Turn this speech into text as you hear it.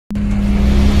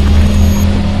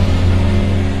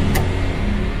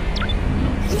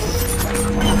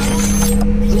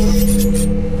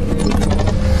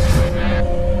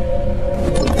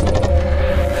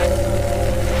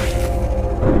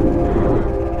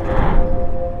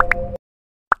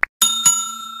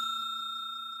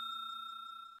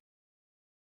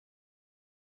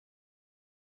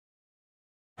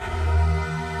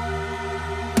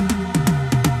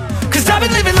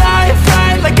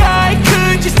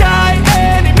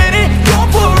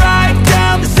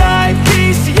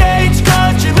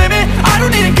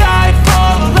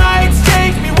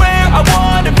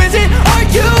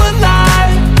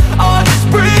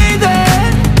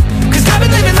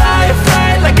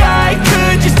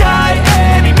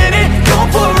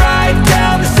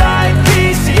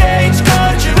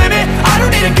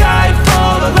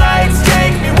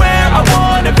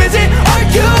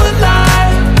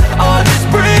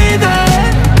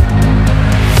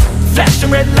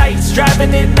Flashing red lights,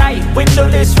 driving at night,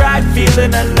 windowless ride,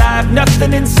 feeling alive.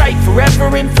 Nothing in sight,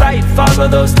 forever in flight. Follow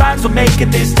those lines, we'll make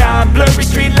it this time. Blurry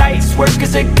street lights, work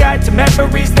as a guide to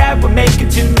memories that we're making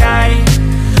tonight.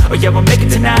 Oh yeah, we'll make it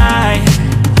tonight.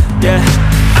 Yeah,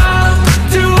 I'll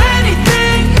do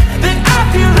anything that I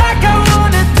feel like I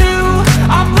wanna do.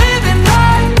 I'm living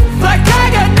life like I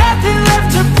got nothing left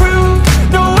to prove.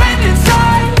 No end in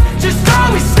sight, just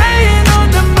always staying on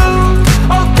the move.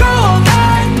 I'll go all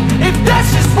night if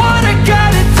that's just what I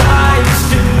gotta do. Life's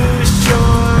too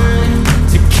short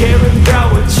to care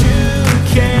about what you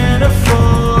can't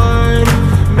afford.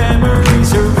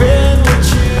 Memories are in what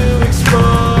you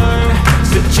explore,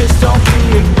 so just don't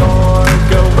be ignored.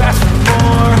 Go ask for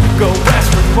more, go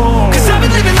ask for more. 'Cause I've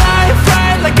been living life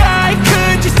right like I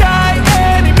could just die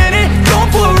any minute.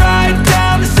 Going for a ride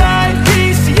down the side,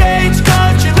 PCH,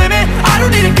 country limit. I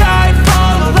don't need a guide,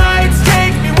 follow lights,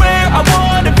 take me where I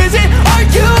wanna visit. Are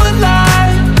you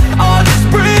alive? Or just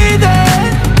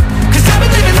breathing? 'Cause I've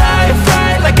been living life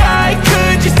right like I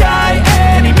could just die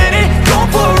any minute. Going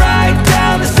for a ride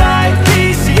down the side,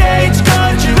 PCH,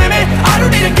 country limit. I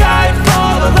don't need a guide,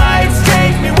 follow lights,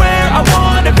 take me where I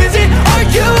wanna visit. Are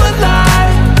you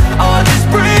alive? Or just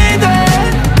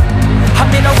breathing? I'm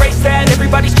in a race that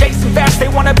everybody's chasing fast. They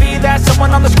wanna be that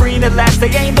someone on the screen at last. They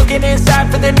ain't looking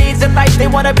inside for their needs in life. They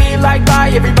wanna be liked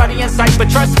by everybody in sight. But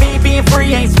trust me, being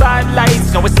free ain't spotlights.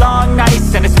 No, it's long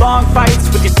nights and it's long fights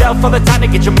with yourself all the time to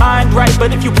get your mind right.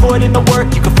 But if you put in the work,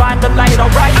 you can find the light,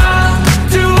 alright? I'll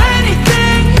do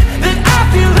anything that I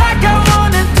feel like I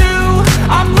wanna do.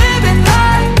 I'm living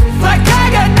life like I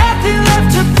got nothing left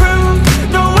to prove.